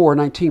 John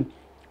 4:19.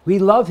 We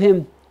love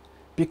Him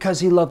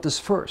because He loved us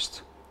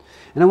first.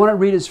 And I want to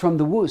read this from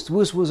the Wust.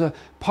 Wust was a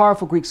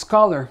powerful Greek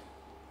scholar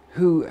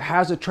who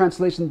has a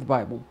translation of the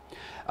Bible.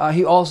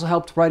 He also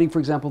helped writing, for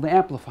example, the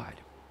Amplified.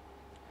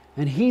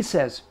 And he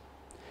says,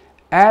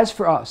 as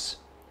for us,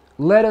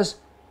 let us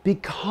be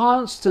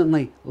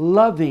constantly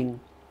loving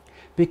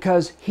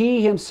because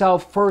He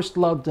Himself first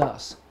loved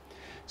us.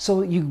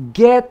 So you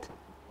get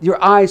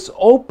your eyes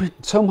open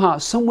somehow,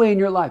 some way in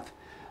your life.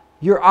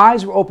 Your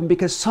eyes were open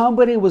because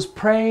somebody was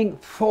praying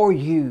for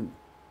you.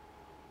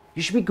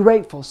 You should be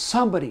grateful.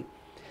 Somebody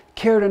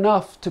cared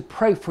enough to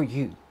pray for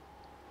you.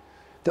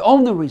 The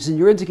only reason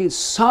you're indicating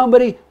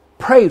somebody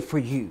prayed for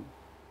you.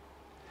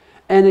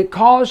 And it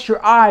caused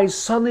your eyes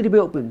suddenly to be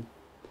open.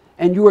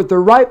 And you were at the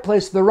right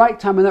place at the right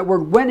time. And that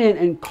word went in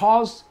and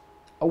caused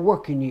a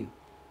work in you.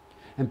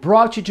 And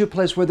brought you to a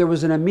place where there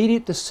was an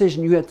immediate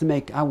decision you had to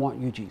make. I want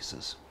you,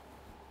 Jesus.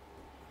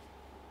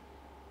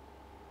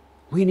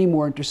 We need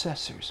more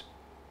intercessors.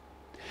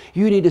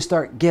 You need to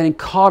start getting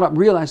caught up.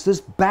 Realize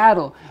this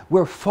battle,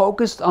 we're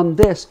focused on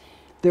this.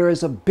 There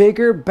is a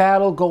bigger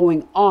battle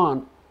going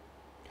on.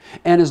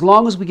 And as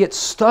long as we get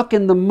stuck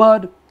in the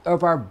mud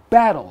of our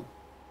battle,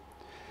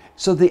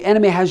 so the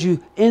enemy has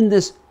you in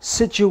this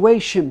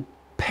situation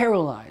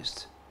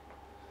paralyzed,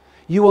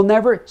 you will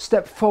never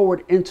step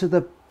forward into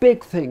the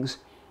big things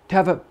to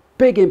have a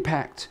big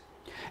impact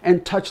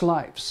and touch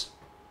lives.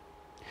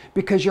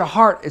 Because your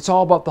heart, it's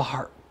all about the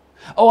heart.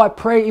 Oh, I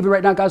pray even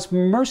right now, God's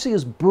mercy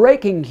is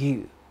breaking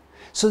you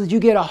so that you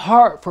get a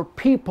heart for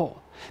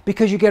people,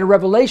 because you get a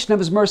revelation of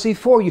His mercy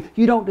for you.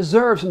 You don't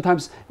deserve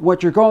sometimes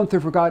what you're going through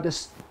for God to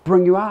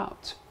bring you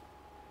out.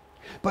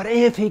 But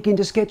if He can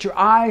just get your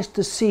eyes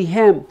to see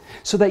Him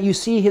so that you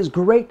see His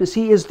greatness,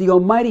 He is the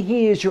Almighty,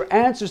 He is your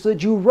answer, so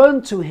that you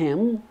run to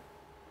Him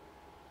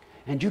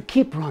and you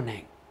keep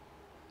running.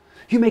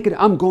 You make it,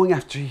 I'm going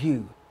after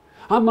you.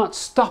 I'm not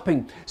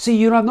stopping. See,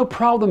 you don't have no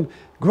problem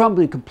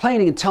grumbling,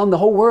 complaining, and telling the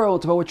whole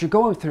world about what you're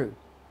going through.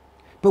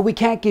 But we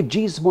can't give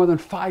Jesus more than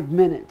 5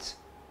 minutes.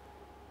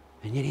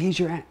 And yet He's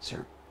your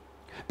answer.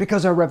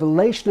 Because our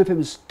revelation of Him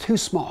is too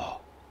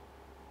small.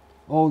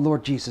 Oh,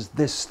 Lord Jesus,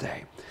 this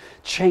day,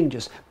 change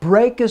us.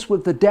 Break us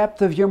with the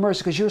depth of your mercy,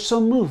 because you're so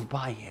moved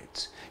by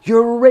it.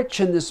 You're rich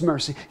in this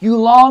mercy. You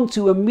long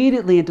to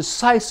immediately and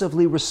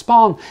decisively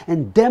respond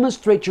and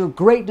demonstrate your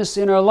greatness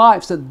in our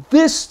lives. That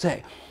this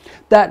day,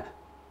 that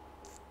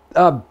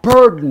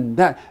burden,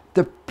 that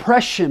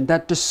depression,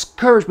 that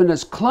discouragement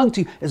that's clung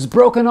to you is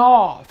broken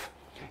off.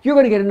 You're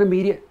going to get an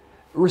immediate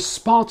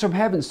response from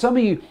heaven. Some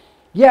of you,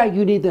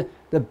 you need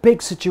the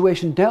big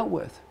situation dealt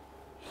with.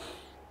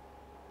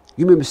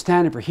 You may be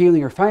standing for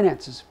healing or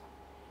finances.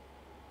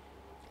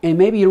 And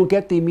maybe you don't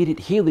get the immediate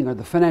healing or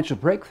the financial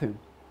breakthrough,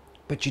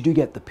 but you do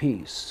get the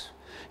peace.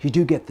 You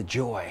do get the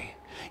joy.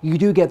 You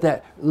do get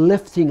that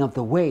lifting of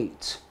the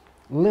weight,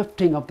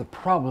 lifting of the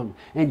problem,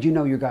 and you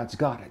know your God's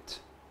got it.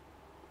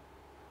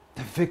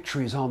 The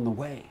victory is on the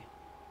way.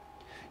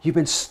 You've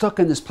been stuck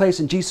in this place,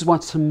 and Jesus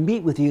wants to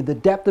meet with you, the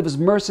depth of His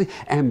mercy,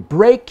 and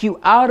break you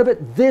out of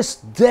it this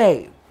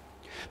day.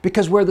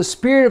 Because where the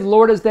Spirit of the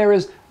Lord is, there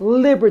is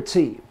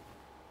liberty.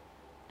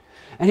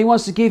 And He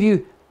wants to give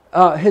you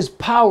His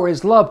power,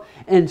 His love,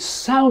 and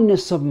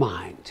soundness of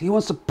mind. He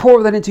wants to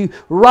pour that into you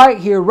right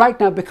here, right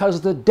now, because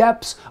of the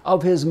depths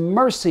of His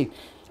mercy.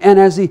 And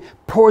as He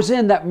pours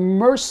in, that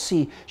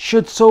mercy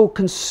should so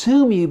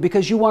consume you,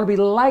 because you want to be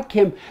like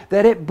Him,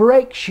 that it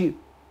breaks you.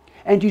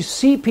 And you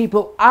see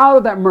people out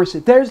of that mercy.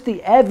 There's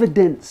the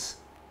evidence.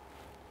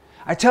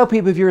 I tell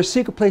people, if you're a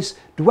secret place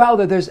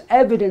dweller, there's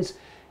evidence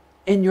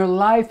in your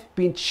life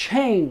being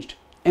changed.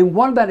 And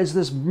one of that is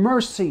this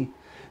mercy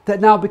that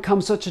now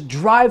becomes such a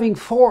driving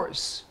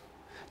force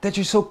that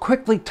you're so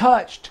quickly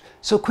touched,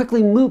 so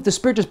quickly moved. The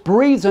Spirit just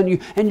breathes on you,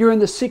 and you're in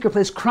the secret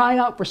place crying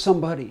out for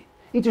somebody,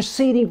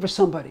 interceding for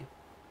somebody.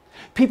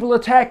 People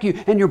attack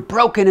you, and you're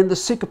broken in the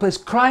secret place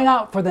crying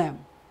out for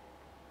them.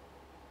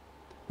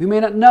 We may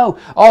not know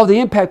all the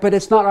impact, but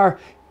it's not our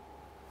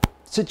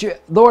situation.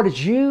 Lord, it's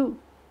you.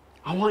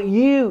 I want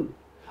you.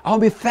 I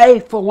want to be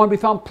faithful. I want to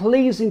be found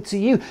pleasing to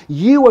you.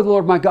 You are the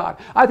Lord my God.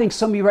 I think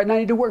some of you right now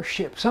need to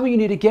worship. Some of you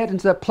need to get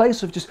into that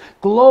place of just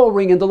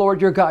glorying in the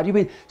Lord your God. You've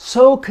been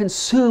so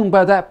consumed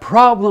by that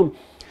problem.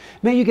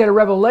 May you get a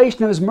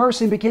revelation of His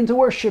mercy and begin to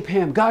worship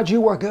Him. God,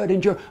 you are good,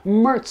 and your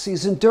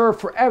mercies endure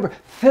forever.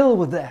 Fill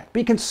with that.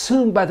 Be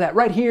consumed by that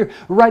right here,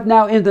 right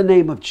now, in the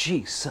name of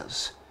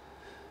Jesus.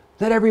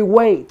 Let every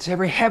weight,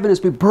 every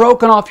heaviness be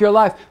broken off your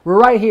life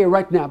right here,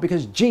 right now,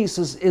 because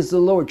Jesus is the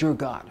Lord your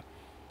God.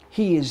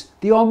 He is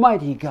the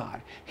Almighty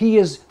God. He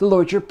is the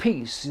Lord your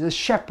peace, the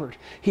shepherd.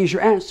 He is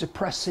your answer.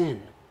 Press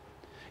in.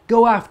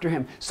 Go after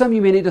Him. Some of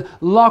you may need to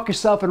lock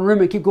yourself in a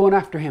room and keep going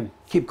after Him.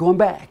 Keep going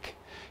back.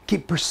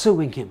 Keep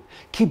pursuing Him.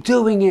 Keep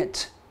doing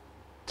it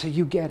till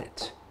you get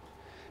it.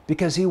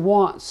 Because He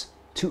wants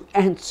to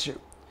answer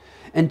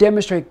and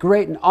demonstrate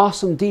great and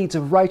awesome deeds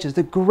of righteousness,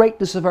 the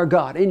greatness of our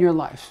God in your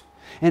life.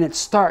 And it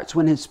starts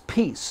when His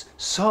peace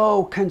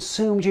so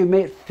consumes you.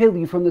 May it fill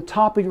you from the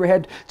top of your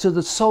head to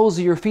the soles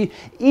of your feet,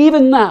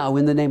 even now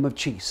in the name of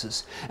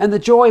Jesus. And the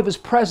joy of His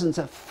presence,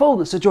 that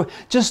fullness of joy,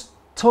 just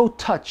so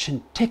touch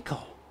and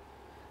tickle,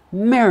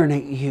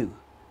 marinate you.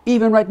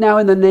 Even right now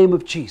in the name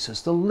of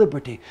Jesus, the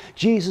liberty.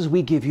 Jesus,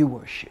 we give you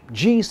worship.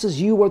 Jesus,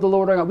 you are the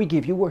Lord our God. We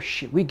give you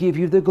worship. We give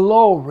you the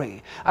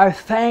glory. I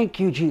thank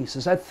you,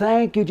 Jesus. I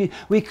thank you, Jesus.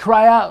 We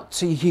cry out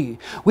to you.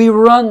 We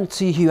run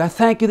to you. I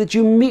thank you that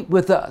you meet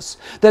with us.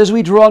 That as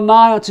we draw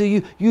nigh unto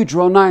you, you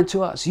draw nigh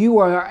unto us. You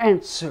are our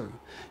answer.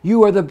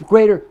 You are the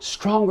greater,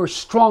 stronger,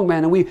 strong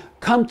man. And we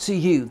come to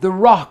you, the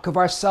rock of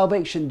our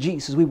salvation.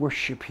 Jesus, we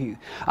worship you.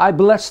 I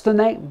bless the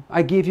name.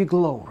 I give you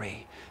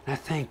glory. And I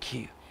thank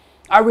you.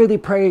 I really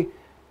pray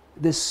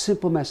this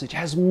simple message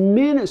has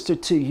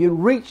ministered to you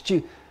and reached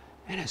you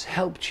and has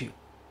helped you.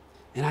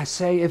 And I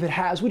say, if it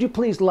has, would you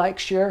please like,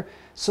 share,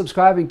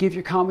 subscribe, and give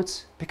your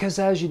comments? Because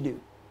as you do,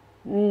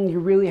 you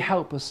really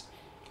help us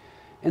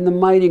in the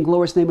mighty and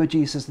glorious name of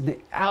Jesus and the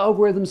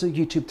algorithms of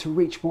YouTube to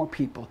reach more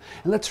people.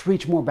 And let's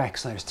reach more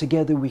backsliders.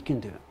 Together we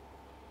can do it.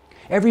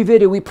 Every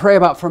video we pray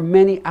about for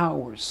many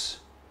hours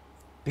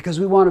because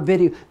we want a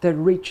video that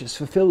reaches,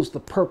 fulfills the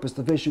purpose,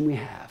 the vision we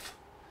have.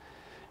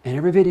 And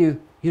every video,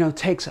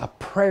 takes a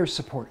prayer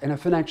support and a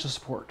financial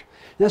support.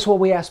 And that's what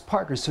we ask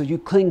partners. So you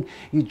cling,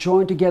 you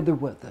join together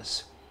with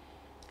us.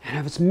 And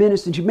if it's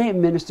ministered, you may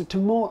minister to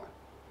more.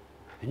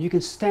 And you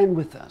can stand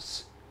with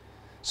us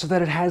so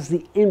that it has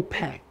the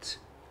impact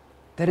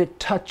that it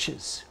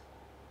touches.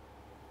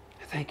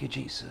 Thank you,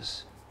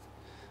 Jesus.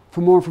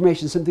 For more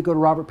information, simply go to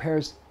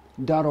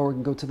robertpears.org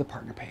and go to the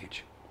partner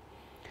page.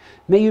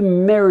 May you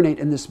marinate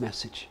in this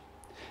message.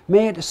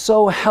 May it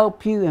so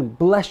help you and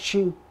bless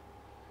you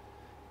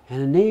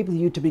and enable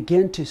you to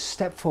begin to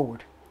step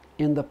forward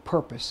in the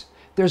purpose.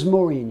 There's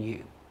more in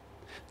you.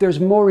 There's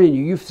more in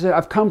you. You've said,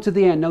 I've come to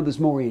the end. No, there's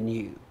more in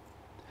you.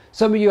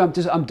 Some of you,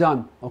 I'm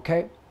done.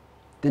 Okay?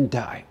 Then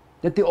die.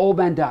 Let the old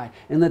man die.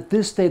 And let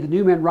this day the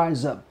new man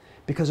rise up,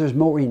 because there's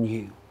more in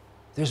you.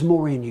 There's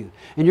more in you.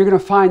 And you're going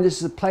to find this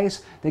is a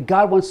place that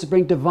God wants to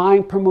bring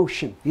divine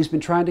promotion. He's been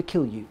trying to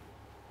kill you.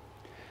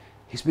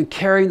 He's been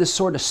carrying the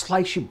sword to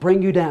slice you,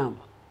 bring you down,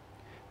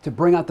 to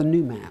bring out the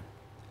new man,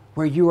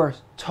 where you are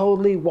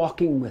totally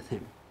walking with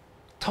him,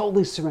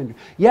 totally surrendered.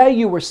 Yeah,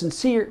 you were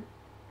sincere.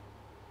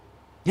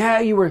 Yeah,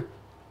 it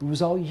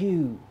was all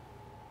you.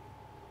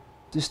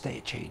 This day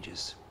it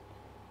changes.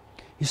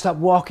 You stop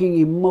walking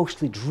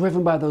emotionally,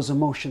 driven by those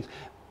emotions,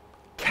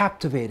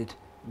 captivated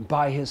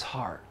by his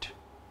heart,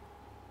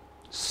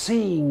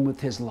 seeing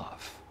with his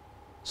love,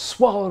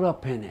 swallowed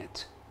up in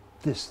it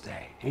this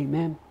day.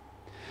 Amen.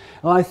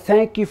 Well, I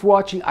thank you for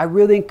watching. I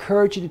really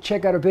encourage you to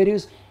check out our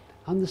videos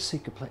on the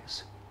secret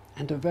place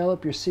and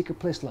develop your secret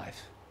place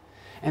life.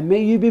 And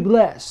may you be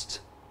blessed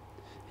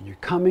in your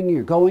coming,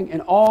 your going,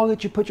 and all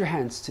that you put your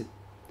hands to.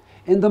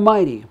 In the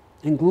mighty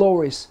and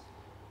glorious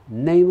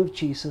name of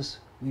Jesus,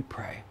 we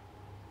pray.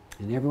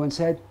 And everyone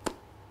said,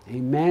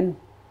 amen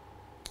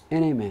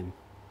and amen.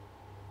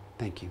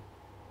 Thank you.